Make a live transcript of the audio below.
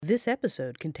This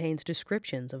episode contains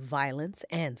descriptions of violence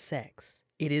and sex.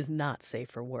 It is not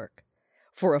safe for work.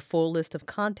 For a full list of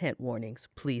content warnings,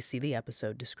 please see the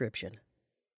episode description.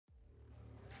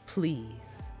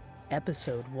 Please,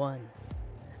 Episode 1,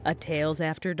 a Tales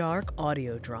After Dark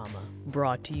audio drama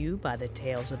brought to you by the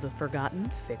Tales of the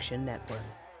Forgotten Fiction Network.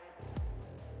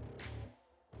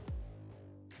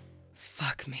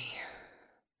 Fuck me.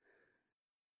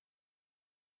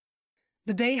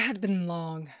 The day had been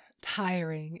long,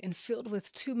 tiring, and filled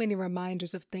with too many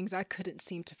reminders of things I couldn't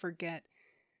seem to forget.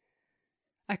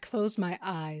 I closed my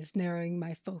eyes, narrowing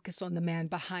my focus on the man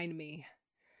behind me.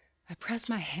 I pressed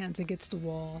my hands against the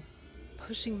wall,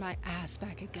 pushing my ass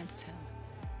back against him.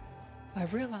 I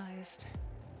realized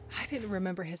I didn't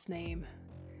remember his name,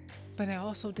 but I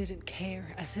also didn't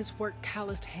care as his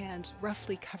work-calloused hands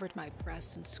roughly covered my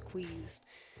breasts and squeezed,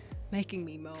 making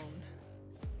me moan.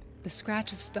 The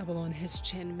scratch of stubble on his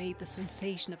chin made the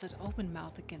sensation of his open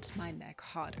mouth against my neck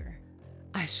hotter.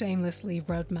 I shamelessly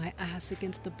rubbed my ass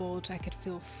against the bulge I could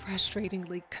feel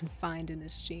frustratingly confined in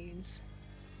his jeans.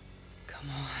 Come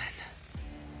on.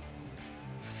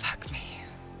 Fuck me.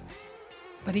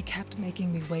 But he kept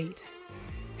making me wait.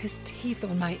 His teeth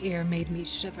on my ear made me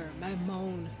shiver. My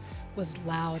moan was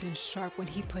loud and sharp when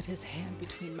he put his hand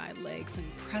between my legs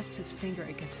and pressed his finger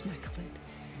against my clit.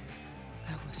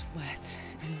 I was wet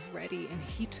and ready, and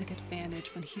he took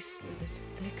advantage when he slid his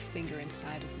thick finger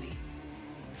inside of me.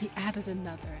 He added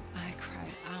another, and I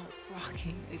cried out,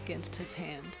 rocking against his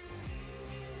hand.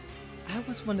 I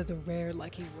was one of the rare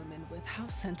lucky women with how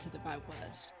sensitive I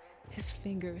was. His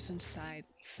fingers inside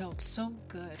me felt so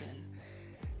good, and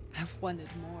I wanted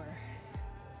more.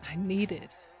 I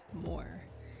needed more.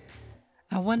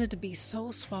 I wanted to be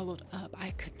so swallowed up I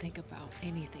could think about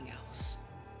anything else.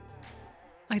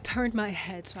 I turned my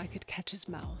head so I could catch his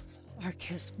mouth, our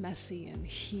kiss messy and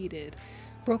heated,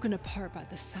 broken apart by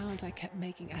the sounds I kept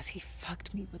making as he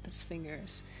fucked me with his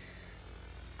fingers.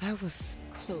 I was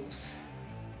close,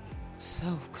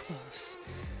 so close.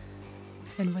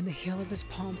 And when the heel of his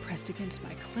palm pressed against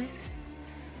my clit,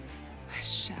 I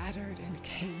shattered and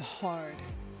came hard.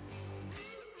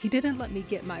 He didn't let me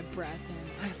get my breath,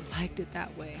 and I liked it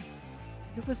that way.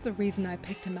 It was the reason I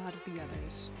picked him out of the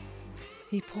others.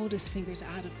 He pulled his fingers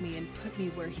out of me and put me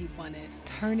where he wanted,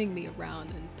 turning me around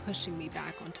and pushing me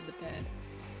back onto the bed.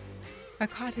 I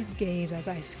caught his gaze as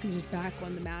I scooted back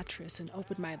on the mattress and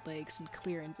opened my legs in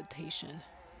clear invitation.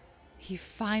 He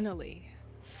finally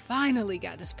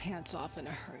got his pants off in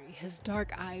a hurry, his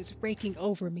dark eyes raking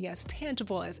over me as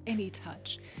tangible as any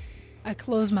touch. I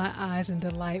closed my eyes in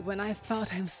delight when I felt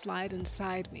him slide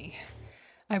inside me.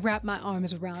 I wrapped my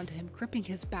arms around him, gripping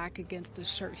his back against the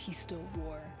shirt he still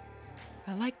wore.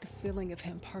 I liked the feeling of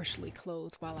him partially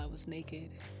clothed while I was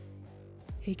naked.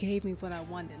 He gave me what I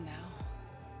wanted now,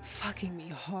 fucking me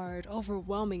hard,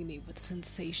 overwhelming me with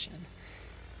sensation.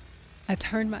 I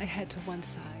turned my head to one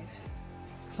side,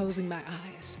 closing my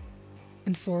eyes,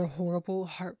 and for a horrible,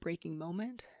 heartbreaking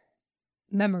moment,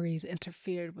 memories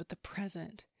interfered with the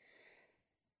present,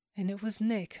 and it was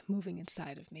Nick moving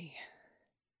inside of me.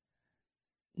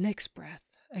 Nick's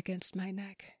breath against my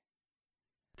neck.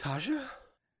 Tasha?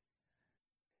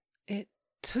 It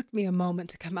took me a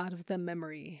moment to come out of the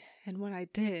memory, and when I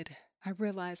did, I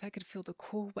realized I could feel the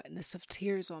cool wetness of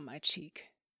tears on my cheek.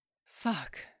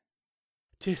 Fuck.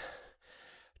 Did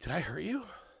I hurt you?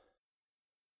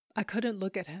 I couldn't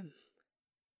look at him.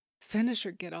 Finish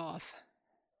or get off.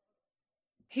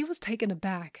 He was taken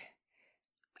aback.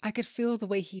 I could feel the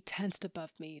way he tensed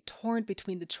above me, torn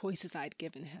between the choices I'd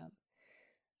given him.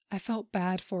 I felt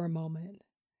bad for a moment,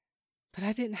 but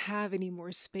I didn't have any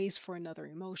more space for another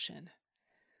emotion.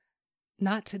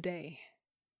 Not today.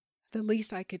 The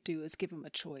least I could do is give him a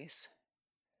choice.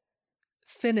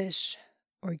 Finish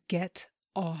or get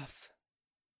off.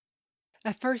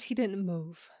 At first he didn't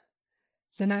move.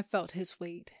 Then I felt his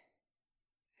weight.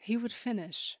 He would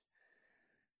finish.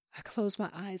 I closed my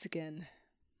eyes again,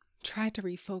 tried to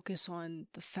refocus on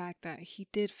the fact that he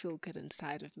did feel good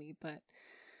inside of me, but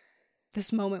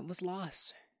this moment was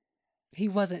lost. He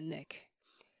wasn't Nick.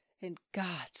 And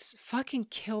gods, fucking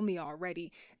kill me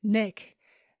already. Nick,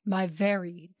 my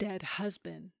very dead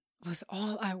husband, was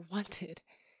all I wanted.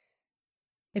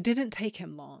 It didn't take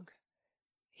him long.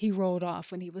 He rolled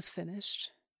off when he was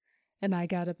finished, and I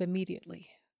got up immediately,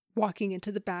 walking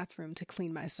into the bathroom to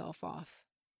clean myself off.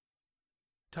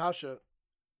 Tasha,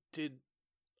 did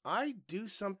I do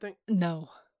something? No,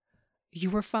 you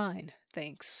were fine,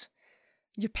 thanks.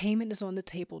 Your payment is on the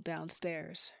table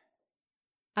downstairs.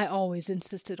 I always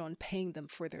insisted on paying them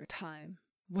for their time.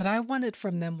 What I wanted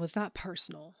from them was not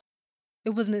personal.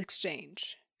 It was an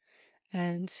exchange.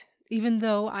 And Even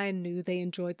though I knew they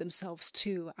enjoyed themselves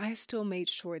too, I still made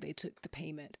sure they took the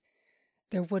payment.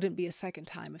 There wouldn't be a second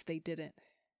time if they didn't.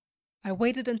 I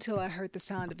waited until I heard the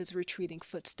sound of his retreating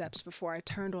footsteps before I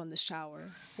turned on the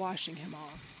shower, washing him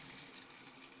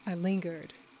off. I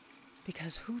lingered,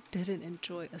 because who didn't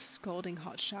enjoy a scalding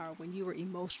hot shower when you were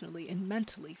emotionally and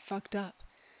mentally fucked up?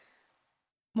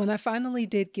 When I finally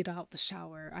did get out the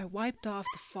shower, I wiped off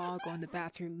the fog on the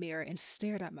bathroom mirror and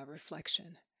stared at my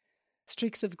reflection.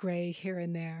 Streaks of gray here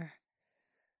and there.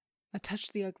 I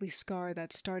touched the ugly scar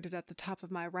that started at the top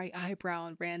of my right eyebrow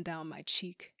and ran down my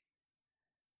cheek.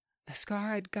 The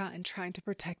scar I'd gotten trying to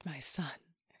protect my son.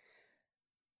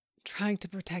 Trying to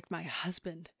protect my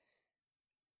husband.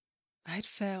 I'd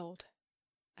failed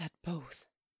at both.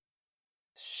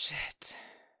 Shit.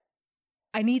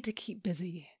 I need to keep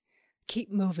busy,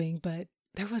 keep moving, but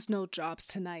there was no jobs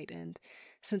tonight, and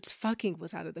since fucking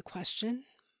was out of the question,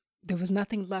 there was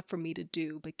nothing left for me to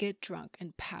do but get drunk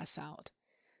and pass out.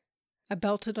 I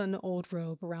belted an old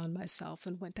robe around myself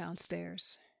and went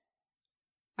downstairs.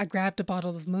 I grabbed a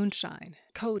bottle of moonshine,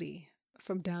 Cody,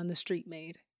 from down the street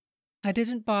made. I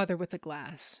didn't bother with a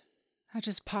glass. I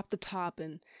just popped the top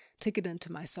and took it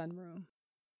into my sunroom.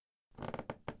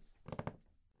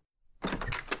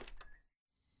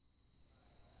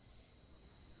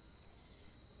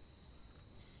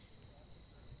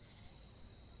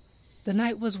 The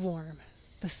night was warm.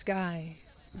 The sky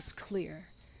was clear.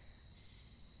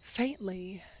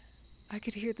 Faintly, I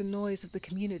could hear the noise of the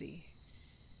community.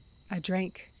 I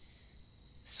drank,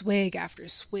 swig after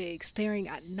swig, staring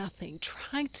at nothing,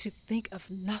 trying to think of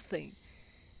nothing.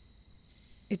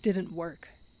 It didn't work.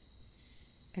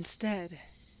 Instead,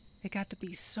 it got to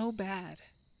be so bad.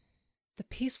 The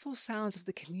peaceful sounds of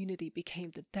the community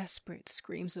became the desperate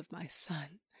screams of my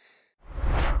son.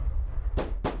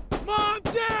 Mom,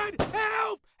 Dad,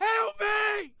 help! Help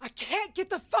me! I can't get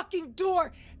the fucking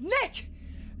door! Nick!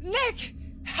 Nick!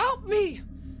 Help me!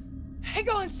 Hang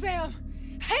on, Sam!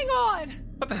 Hang on!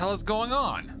 What the hell is going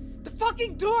on? The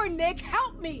fucking door, Nick!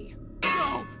 Help me!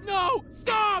 No! No!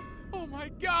 Stop! Oh my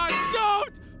God!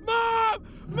 Don't! Mom!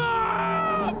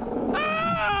 Mom!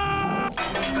 Ah!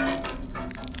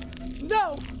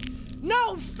 No!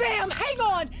 No, Sam! Hang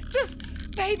on! Just...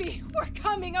 Baby, we're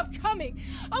coming! I'm coming!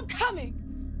 I'm coming!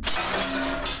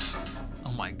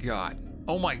 Oh my God.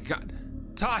 Oh my God.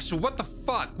 Tasha, what the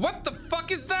fuck? What the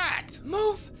fuck is that?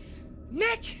 Move!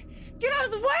 Nick! Get out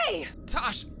of the way!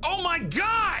 Tosh, oh my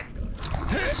God!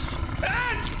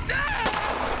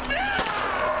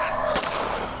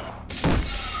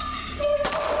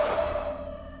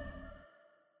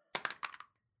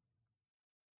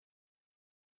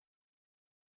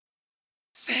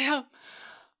 Sam!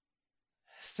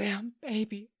 Sam,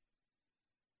 baby.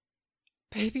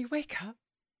 Baby, wake up.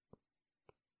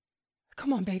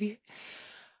 Come on, baby.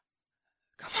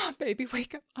 Come on, baby,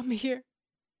 wake up. I'm here.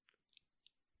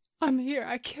 I'm here.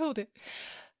 I killed it.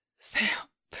 Sam.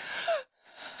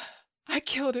 I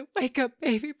killed it. Wake up,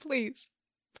 baby, please.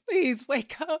 Please,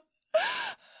 wake up.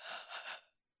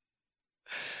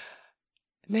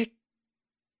 Nick.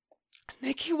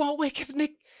 Nick, he won't wake up.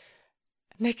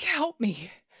 Nick, help me.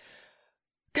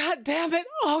 God damn it.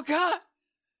 Oh, God.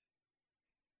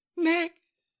 Nick.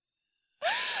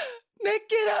 Nick,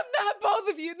 get up. Not both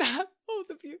of you. Not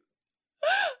both of you.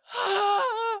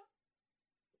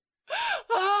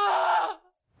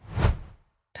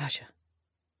 Tasha.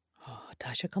 Oh,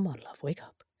 Tasha, come on, love. Wake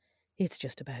up. It's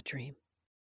just a bad dream.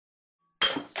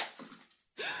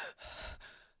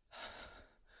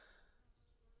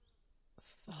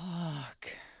 Fuck.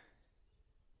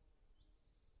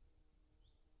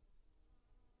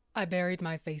 I buried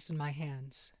my face in my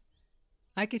hands.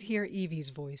 I could hear Evie's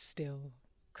voice still,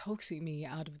 coaxing me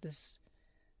out of this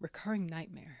recurring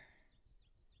nightmare.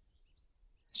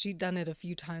 She'd done it a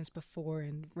few times before,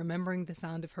 and remembering the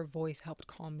sound of her voice helped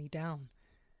calm me down.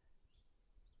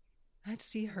 I'd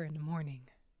see her in the morning.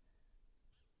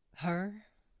 Her,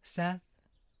 Seth,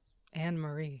 and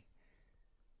Marie.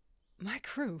 My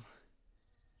crew.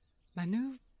 My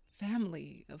new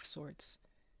family of sorts,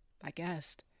 I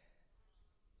guessed.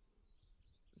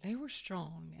 They were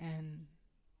strong and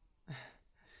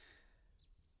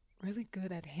really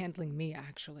good at handling me,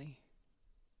 actually.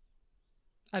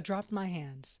 I dropped my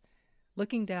hands,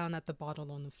 looking down at the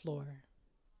bottle on the floor.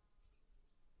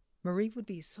 Marie would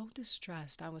be so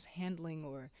distressed I was handling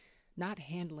or not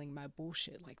handling my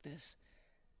bullshit like this.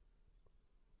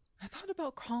 I thought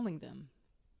about calling them,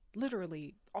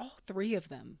 literally all three of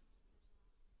them.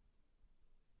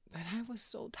 But I was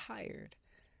so tired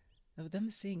of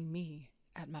them seeing me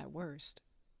at my worst.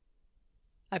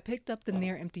 I picked up the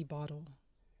near-empty bottle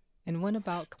and went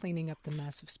about cleaning up the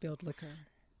mess of spilled liquor.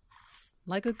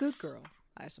 like a good girl,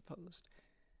 I supposed.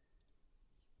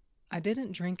 I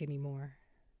didn't drink anymore,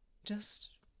 just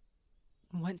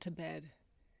went to bed.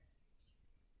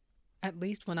 At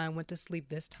least when I went to sleep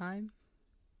this time,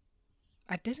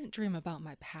 I didn't dream about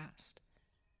my past.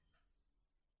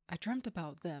 I dreamt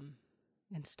about them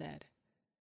instead.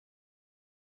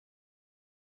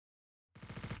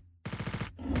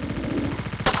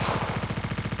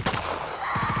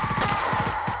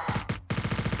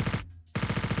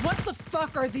 What the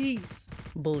fuck are these?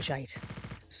 Bullshite.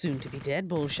 Soon to be dead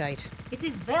bullshite. It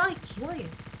is very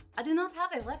curious. I do not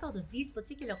have a record of these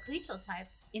particular creature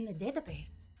types in the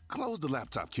database. Close the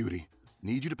laptop, cutie.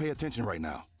 Need you to pay attention right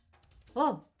now.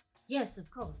 Oh, yes, of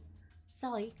course.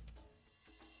 Sorry.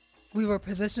 We were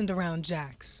positioned around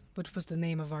Jack's, which was the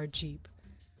name of our Jeep,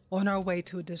 on our way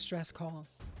to a distress call.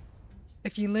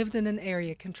 If you lived in an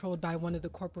area controlled by one of the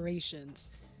corporations,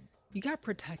 you got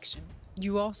protection.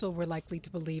 You also were likely to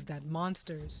believe that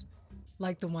monsters,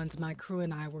 like the ones my crew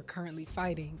and I were currently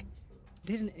fighting,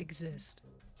 didn't exist.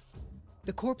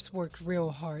 The corps worked real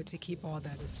hard to keep all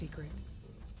that a secret.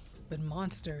 But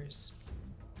monsters,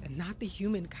 and not the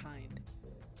humankind,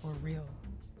 were real.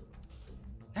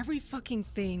 Every fucking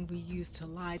thing we used to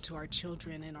lie to our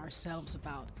children and ourselves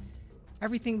about,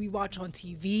 everything we watch on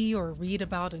TV or read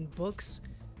about in books,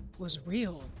 was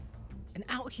real and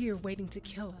out here waiting to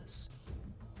kill us.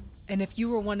 And if you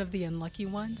were one of the unlucky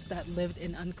ones that lived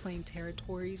in unclaimed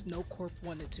territories no corp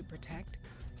wanted to protect,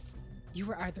 you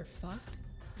were either fucked,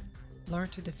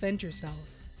 learned to defend yourself,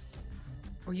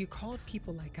 or you called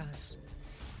people like us.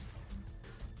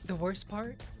 The worst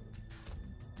part?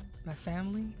 My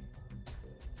family?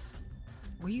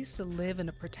 We used to live in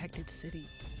a protected city.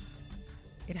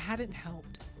 It hadn't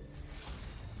helped.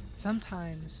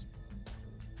 Sometimes,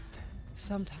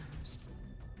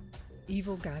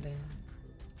 evil got in,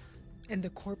 and the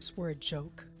corps were a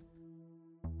joke.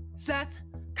 Seth,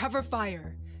 cover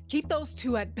fire. Keep those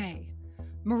two at bay.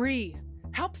 Marie,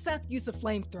 help Seth use a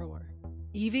flamethrower.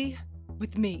 Evie,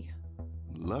 with me.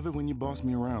 Love it when you boss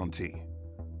me around, T.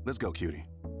 Let's go, cutie.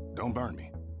 Don't burn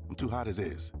me. I'm too hot as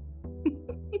is.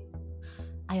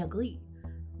 I agree.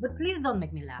 But please don't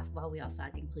make me laugh while we are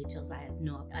fighting creatures I have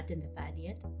not identified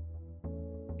yet.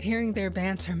 Hearing their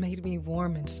banter made me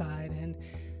warm inside, and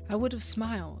I would have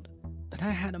smiled, but I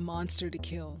had a monster to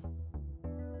kill.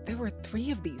 There were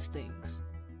 3 of these things.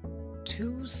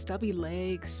 2 stubby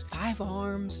legs, 5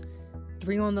 arms,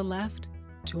 3 on the left,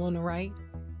 2 on the right.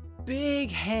 Big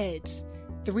heads,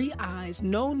 3 eyes,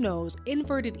 no nose,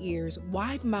 inverted ears,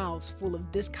 wide mouths full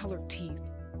of discolored teeth.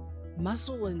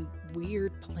 Muscle in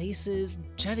weird places,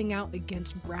 jutting out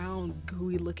against brown,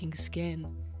 gooey-looking skin.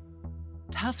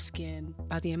 Tough skin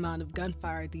by the amount of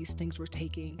gunfire these things were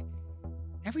taking.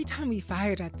 Every time we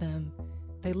fired at them,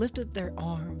 they lifted their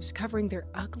arms, covering their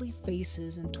ugly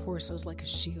faces and torsos like a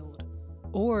shield.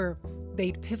 Or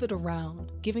they'd pivot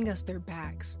around, giving us their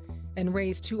backs, and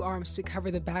raise 2 arms to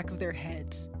cover the back of their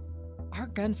heads. Our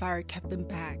gunfire kept them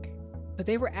back, but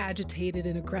they were agitated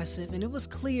and aggressive, and it was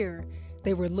clear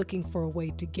they were looking for a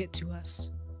way to get to us.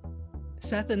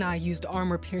 Seth and I used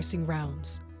armor-piercing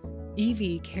rounds.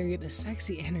 Evie carried a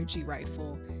sexy energy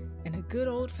rifle and a good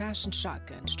old-fashioned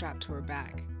shotgun strapped to her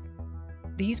back.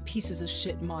 These pieces of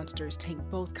shit monsters take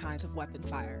both kinds of weapon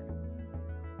fire.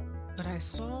 But I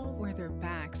saw where their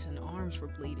backs and arms were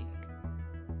bleeding.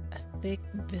 A thick,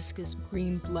 viscous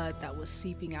green blood that was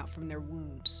seeping out from their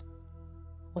wounds.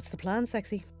 What's the plan,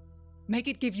 sexy? Make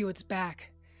it give you its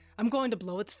back. I'm going to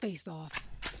blow its face off.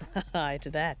 Aye to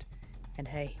that. And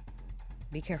hey,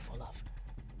 be careful, love.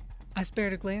 I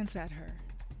spared a glance at her.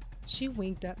 She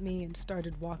winked at me and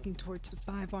started walking towards the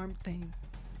 5-armed thing.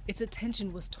 Its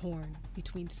attention was torn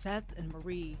between Seth and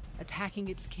Marie, attacking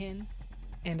its kin,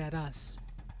 and at us.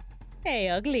 Hey,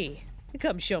 ugly.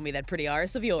 Come show me that pretty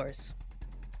arse of yours.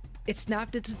 It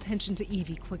snapped its attention to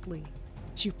Evie quickly.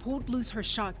 She pulled loose her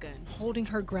shotgun, holding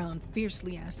her ground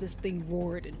fiercely as this thing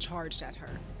roared and charged at her,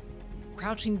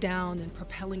 crouching down and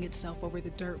propelling itself over the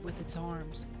dirt with its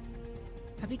arms.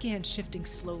 I began shifting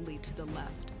slowly to the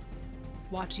left,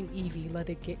 watching Evie let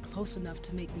it get close enough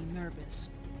to make me nervous,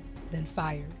 then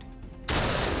fired.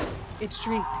 It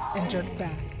shrieked and jerked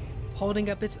back, holding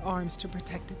up its arms to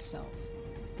protect itself.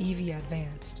 Evie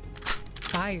advanced,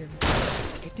 fired.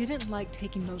 It didn't like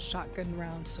taking those shotgun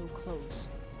rounds so close.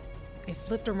 It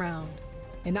flipped around,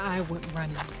 and I went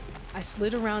running. I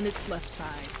slid around its left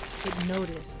side. It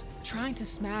noticed, trying to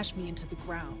smash me into the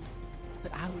ground,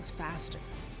 but I was faster.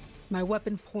 My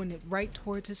weapon pointed right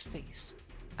towards his face.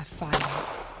 I fired.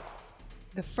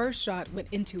 The first shot went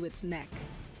into its neck.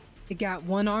 It got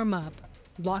one arm up,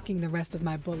 blocking the rest of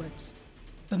my bullets,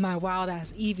 but my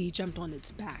wild-ass Evie jumped on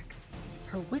its back.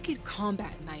 her wicked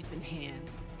combat knife in hand,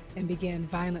 and began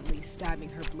violently stabbing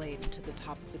her blade into the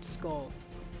top of its skull.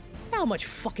 How much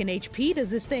fucking HP does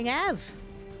this thing have?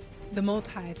 The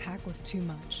multi-attack was too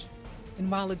much,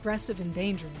 and while aggressive and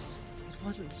dangerous, it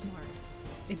wasn't smart.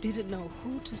 It didn't know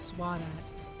who to swat at,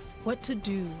 what to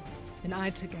do, and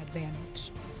I took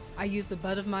advantage. I used the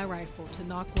butt of my rifle to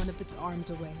knock one of its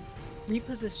arms away,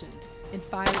 repositioned, and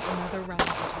fired another round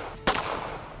into its face.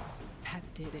 That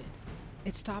did it.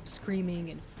 It stopped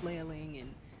screaming and flailing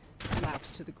and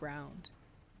collapsed to the ground.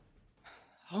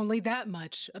 Only that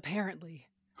much, apparently.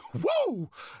 Whoa!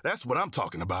 That's what I'm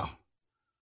talking about.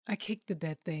 I kicked the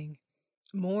dead thing,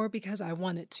 more because I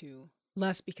wanted to,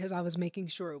 less because I was making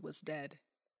sure it was dead.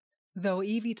 Though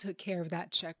Evie took care of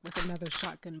that check with another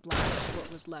shotgun blast of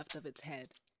what was left of its head.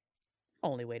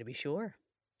 Only way to be sure.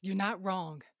 You're not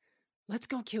wrong. Let's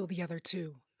go kill the other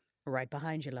two. Right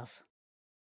behind you, love.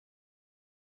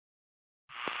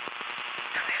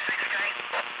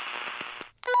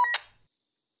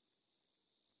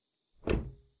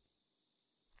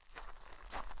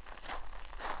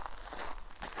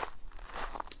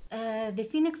 The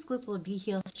Phoenix group will be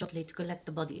here shortly to collect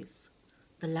the bodies.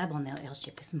 The lab on their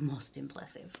airship is most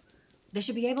impressive. They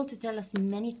should be able to tell us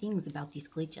many things about these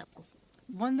creatures.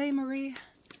 One day, Marie,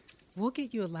 we'll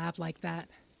get you a lab like that.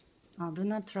 Oh, do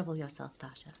not trouble yourself,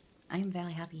 Tasha. I am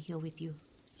very happy here with you.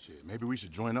 Shit, maybe we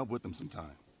should join up with them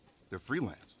sometime. They're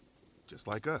freelance, just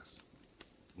like us.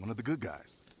 One of the good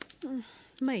guys.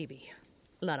 Maybe.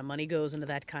 A lot of money goes into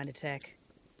that kind of tech.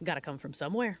 Gotta come from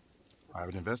somewhere.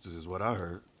 Private investors is what I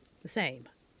heard. The same.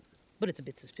 But it's a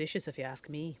bit suspicious if you ask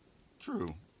me.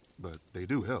 True, but they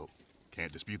do help.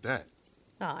 Can't dispute that.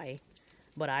 Aye.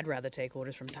 But I'd rather take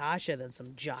orders from Tasha than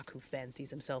some jock who fancies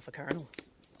himself a colonel.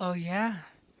 Oh, yeah?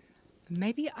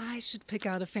 Maybe I should pick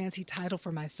out a fancy title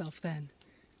for myself then.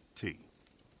 T,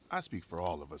 I speak for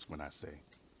all of us when I say,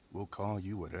 we'll call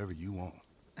you whatever you want.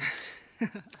 I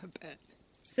bet.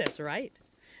 That's right.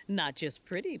 Not just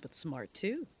pretty, but smart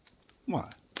too.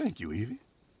 Why, thank you, Evie.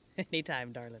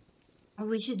 Anytime, darling.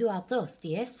 We should do our toast,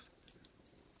 yes?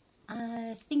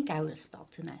 I think I will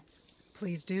start tonight.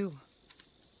 Please do.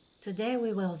 Today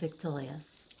we were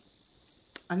victorious.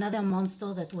 Another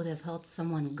monster that would have hurt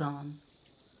someone gone.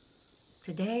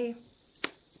 Today,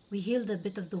 we healed a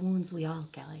bit of the wounds we all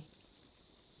carry.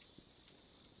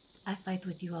 I fight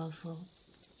with you all for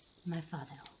my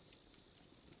father.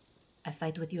 I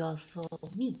fight with you all for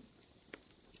me.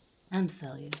 And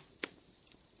for you.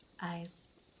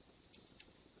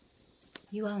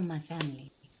 You are my family.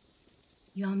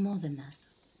 You are more than that.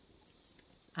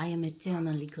 I am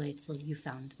eternally grateful you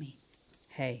found me.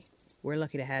 Hey, we're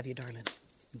lucky to have you, darling.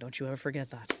 Don't you ever forget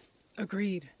that.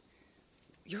 Agreed.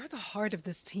 You're the heart of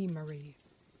this team, Marie.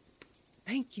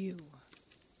 Thank you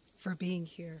for being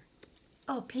here.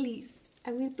 Oh, please.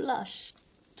 I will blush.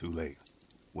 Too late.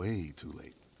 Way too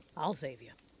late. I'll save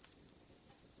you.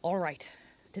 All right.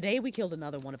 Today we killed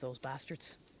another one of those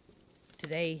bastards.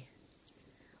 Today,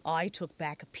 I took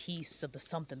back a piece of the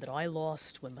something that I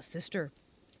lost when my sister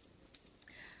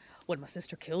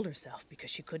killed herself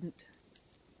because she couldn't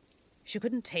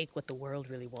take what the world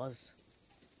really was.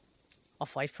 I'll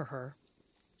fight for her.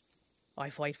 I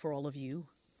fight for all of you.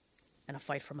 And I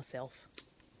fight for myself.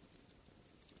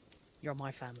 You're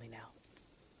my family now.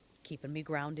 Keeping me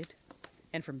grounded.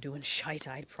 And from doing shite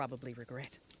I'd probably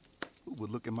regret. Who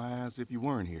would look in my eyes if you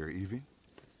weren't here, Evie?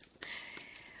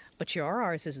 But your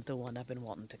arse isn't the one I've been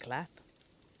wanting to clap.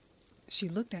 She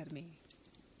looked at me.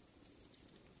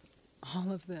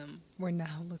 All of them were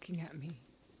now looking at me.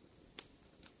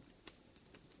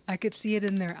 I could see it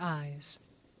in their eyes,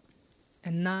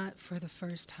 and not for the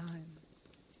first time.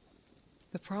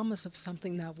 The promise of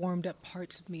something that warmed up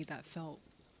parts of me that felt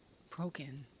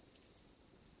broken.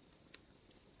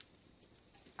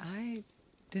 I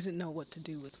didn't know what to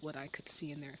do with what I could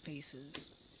see in their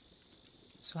faces.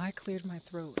 So I cleared my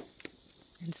throat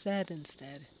and said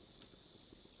instead,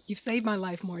 "You've saved my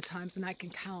life more times than I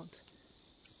can count.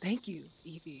 Thank you,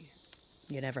 Evie."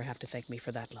 You never have to thank me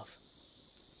for that, love.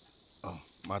 Oh,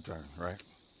 my turn, right?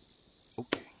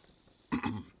 Okay.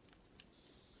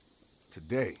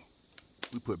 Today,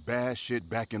 we put bad shit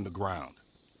back in the ground.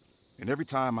 And every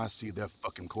time I see their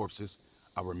fucking corpses,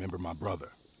 I remember my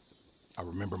brother. I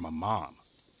remember my mom.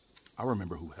 I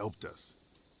remember who helped us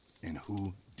and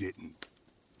who didn't.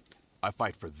 I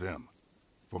fight for them,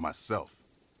 for myself,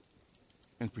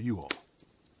 and for you all.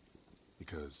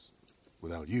 Because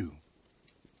without you,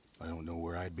 I don't know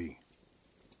where I'd be.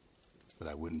 But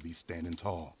I wouldn't be standing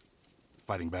tall,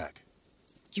 fighting back.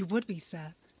 You would be,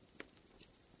 Seth.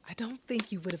 I don't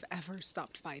think you would have ever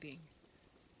stopped fighting.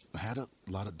 I had a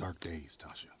lot of dark days,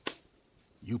 Tasha.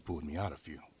 You pulled me out a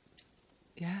few.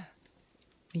 Yeah,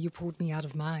 you pulled me out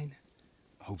of mine.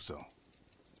 Hope so.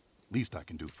 Least I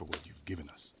can do for what you've given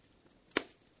us.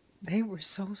 They were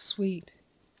so sweet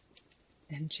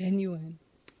and genuine.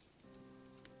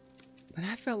 But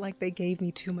I felt like they gave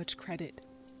me too much credit.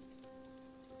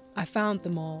 I found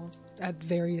them all at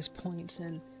various points,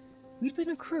 and we'd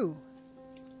been a crew,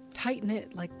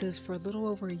 tight-knit like this for a little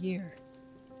over a year.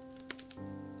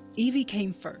 Evie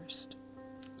came first.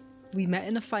 We met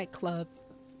in a fight club,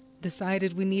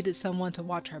 decided we needed someone to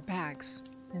watch our backs,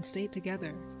 and stayed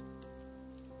together.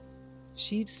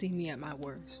 She'd seen me at my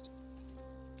worst,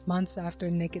 months after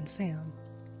Nick and Sam.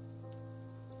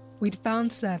 We'd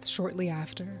found Seth shortly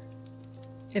after,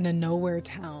 in a nowhere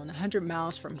town 100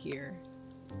 miles from here.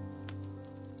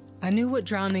 I knew what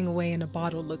drowning away in a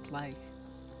bottle looked like,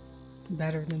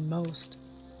 better than most.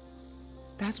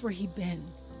 That's where he'd been.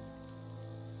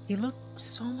 He looked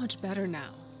so much better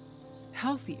now,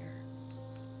 healthier.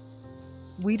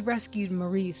 We'd rescued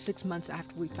Marie 6 months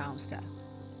after we found Seth.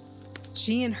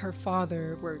 She and her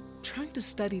father were trying to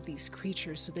study these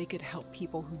creatures so they could help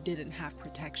people who didn't have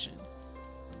protection.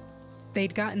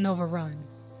 They'd gotten overrun,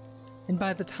 and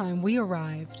by the time we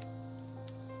arrived,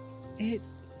 it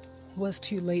was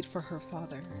too late for her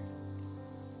father.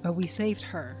 But we saved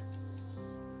her.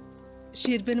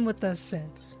 She had been with us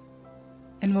since,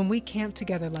 and when we camped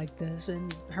together like this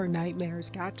and her nightmares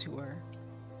got to her,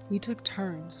 we took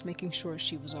turns making sure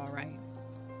she was all right.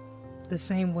 The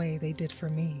same way they did for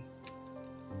me.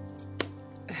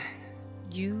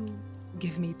 You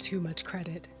give me too much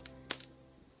credit.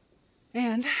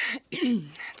 And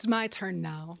it's my turn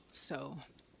now, so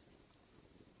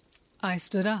I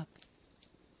stood up,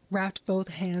 wrapped both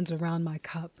hands around my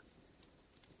cup,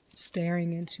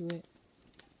 staring into it,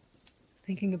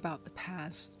 thinking about the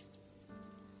past.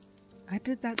 I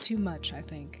did that too much, I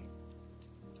think.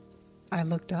 I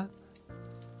looked up.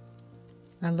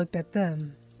 I looked at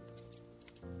them.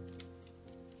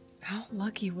 How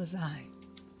lucky was I,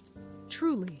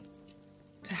 truly,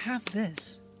 to have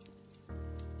this?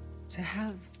 To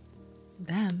have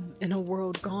them in a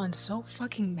world gone so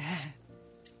fucking mad.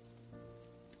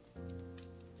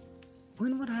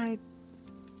 When would I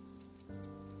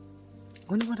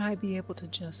be able to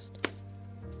just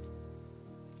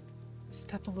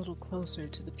step a little closer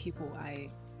to the people I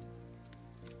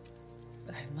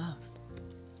loved?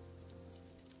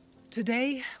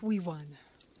 Today, we won.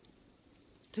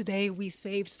 Today, we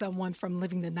saved someone from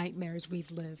living the nightmares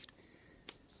we've lived.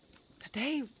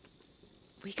 Today,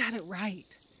 we got it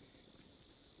right.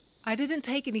 I didn't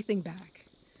take anything back.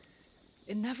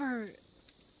 It never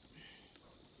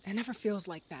feels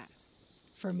like that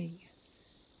for me.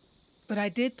 But I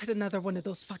did put another one of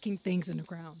those fucking things in the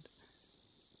ground.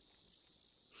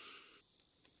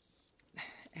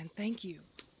 And thank you,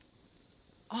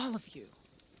 all of you,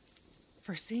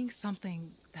 for seeing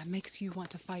something that makes you want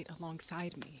to fight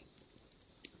alongside me.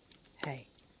 Hey,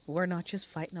 we're not just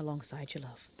fighting alongside you,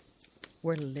 love.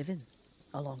 We're living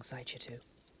alongside you, too.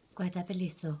 Quite happily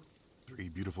so. 3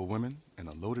 beautiful women and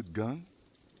a loaded gun?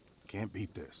 Can't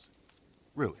beat this.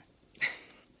 Really.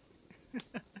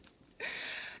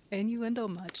 Innuendo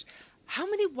much. How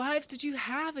many wives did you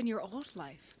have in your old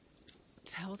life?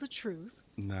 Tell the truth.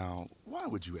 Now, why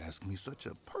would you ask me such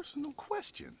a personal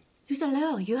question? Tout à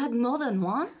l'heure, you had more than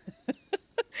one?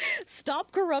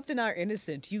 Stop corrupting our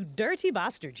innocent, you dirty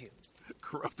bastard, you.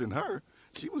 Corrupting her?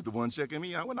 She was the one checking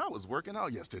me out when I was working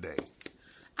out yesterday.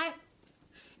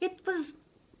 It was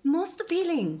most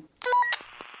appealing.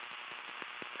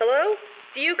 Hello?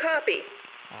 Do you copy?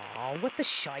 Aw, what the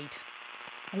shite.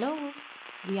 Hello,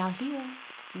 we are here.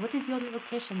 What is your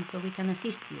location so we can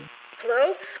assist you?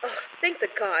 Hello? Oh, thank the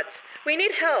gods. We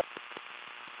need help.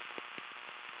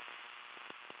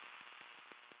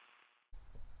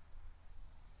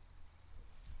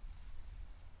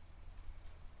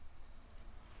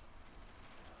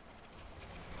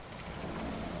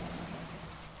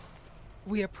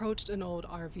 We approached an old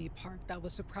RV park that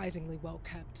was surprisingly well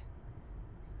kept.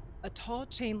 A tall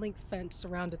chain-link fence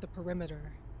surrounded the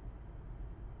perimeter.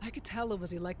 I could tell it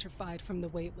was electrified from the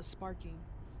way it was sparking.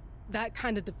 That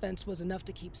kind of defense was enough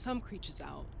to keep some creatures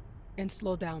out and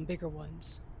slow down bigger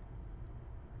ones.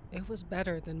 It was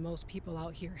better than most people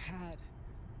out here had.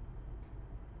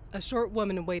 A short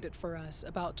woman waited for us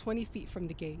about 20 feet from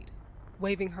the gate,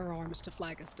 waving her arms to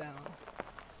flag us down.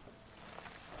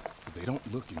 They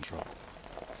don't look in trouble.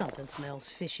 Something smells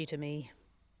fishy to me.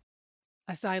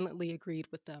 I silently agreed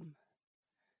with them.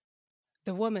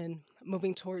 The woman,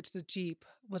 moving towards the Jeep,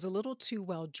 was a little too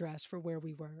well dressed for where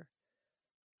we were.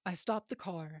 I stopped the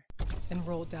car and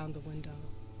rolled down the window.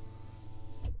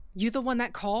 You the one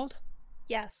that called?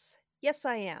 Yes. Yes,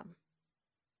 I am.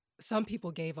 Some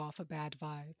people gave off a bad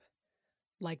vibe,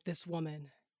 like this woman.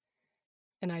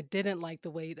 And I didn't like the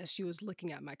way that she was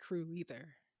looking at my crew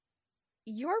either.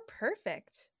 You're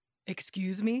perfect.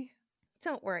 Excuse me?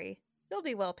 Don't worry. You'll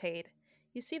be well paid.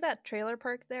 You see that trailer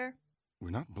park there? We're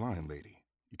not blind, lady.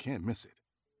 You can't miss it.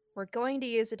 We're going to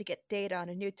use it to get data on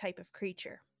a new type of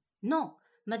creature. No,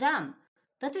 madame,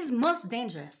 that is most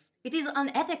dangerous. It is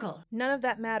unethical. None of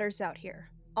that matters out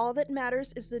here. All that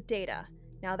matters is the data.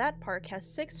 Now that park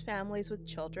has 6 families with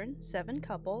children, 7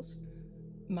 couples.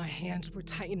 My hands were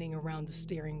tightening around the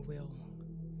steering wheel.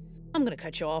 I'm gonna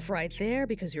cut you off right there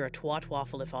because you're a twat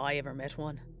waffle if I ever met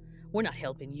one. We're not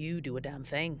helping you do a damn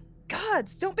thing.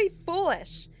 Gods, don't be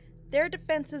foolish! Their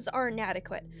defenses are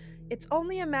inadequate. It's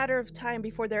only a matter of time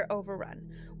before they're overrun.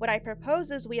 What I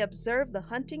propose is we observe the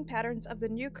hunting patterns of the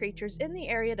new creatures in the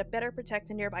area to better protect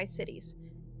the nearby cities.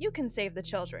 You can save the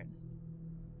children.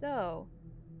 Though,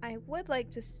 I would like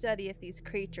to study if these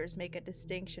creatures make a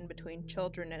distinction between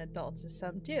children and adults as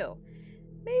some do.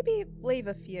 Maybe leave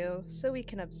a few so we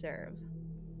can observe.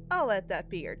 I'll let that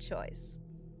be your choice.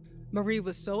 Marie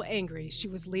was so angry she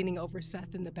was leaning over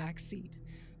Seth in the back seat,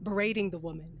 berating the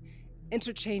woman,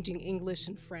 interchanging English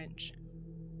and French.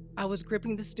 I was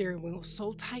gripping the steering wheel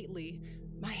so tightly,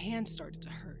 my hand started to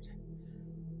hurt.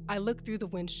 I looked through the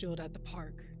windshield at the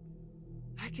park.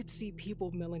 I could see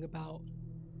people milling about.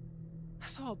 I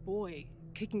saw a boy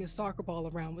kicking a soccer ball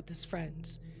around with his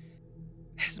friends.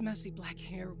 His messy black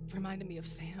hair reminded me of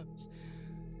Sam's.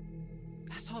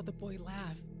 I saw the boy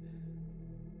laugh,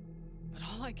 but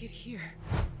all I could hear...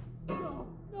 No,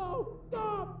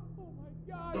 stop! Oh my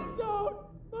God, don't!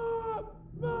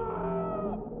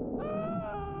 Mom!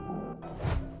 Ah!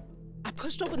 I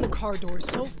pushed open the car door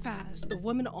so fast, the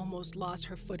woman almost lost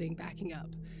her footing backing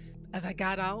up. As I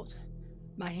got out,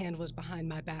 my hand was behind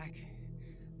my back.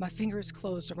 My fingers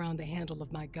closed around the handle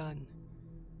of my gun.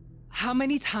 How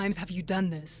many times have you done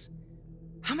this?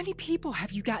 How many people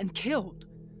have you gotten killed?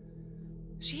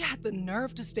 She had the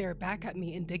nerve to stare back at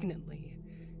me indignantly,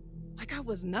 like I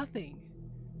was nothing.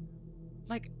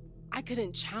 Like I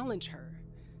couldn't challenge her.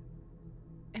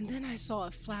 And then I saw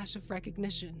a flash of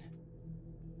recognition.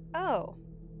 Oh,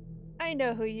 I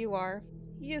know who you are.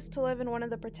 You used to live in one of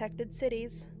the protected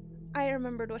cities. I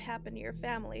remembered what happened to your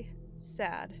family.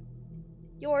 Sad.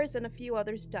 Yours and a few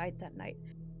others died that night.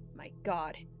 My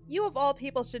God, you of all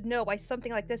people should know why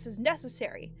something like this is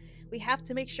necessary. We have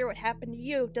to make sure what happened to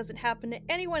you doesn't happen to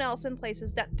anyone else in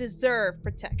places that deserve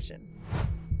protection.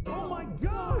 Oh my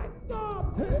God!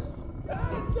 Stop!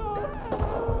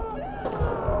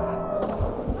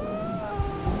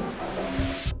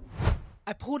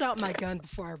 I pulled out my gun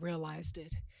before I realized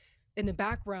it. In the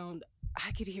background,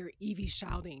 I could hear Evie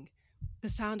shouting, the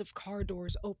sound of car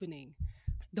doors opening.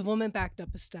 The woman backed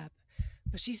up a step,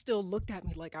 but she still looked at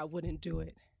me like I wouldn't do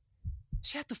it.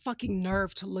 She had the fucking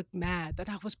nerve to look mad that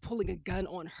I was pulling a gun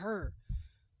on her.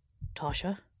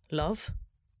 Tasha, love?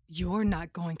 You're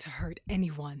not going to hurt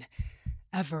anyone,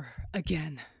 ever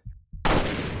again.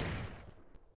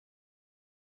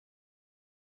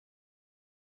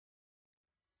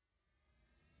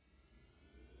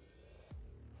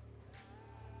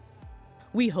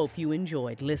 We hope you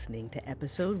enjoyed listening to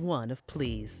episode 1 of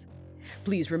Please.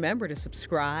 Please remember to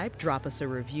subscribe, drop us a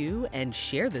review, and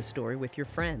share this story with your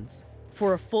friends.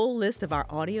 For a full list of our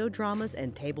audio dramas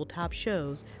and tabletop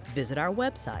shows, visit our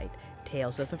website,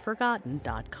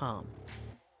 talesoftheforgotten.com.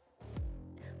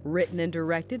 Written and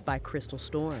directed by Crystal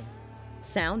Storm.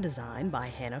 Sound design by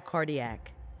Hannah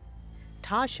Cardiac.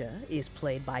 Tasha is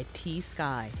played by T.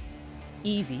 Sky.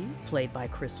 Evie, played by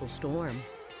Crystal Storm.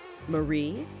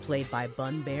 Marie, played by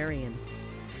Bun Berrien.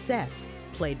 Seth,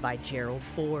 played by Gerald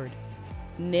Ford.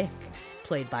 Nick,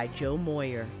 played by Joe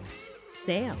Moyer.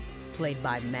 Sam, played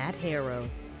by Matt Harrow.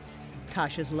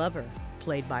 Tasha's lover,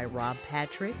 played by Rob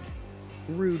Patrick.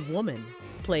 Rude woman,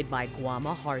 played by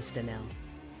Guama Harstenell.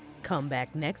 Come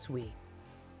back next week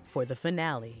for the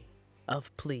finale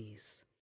of Please.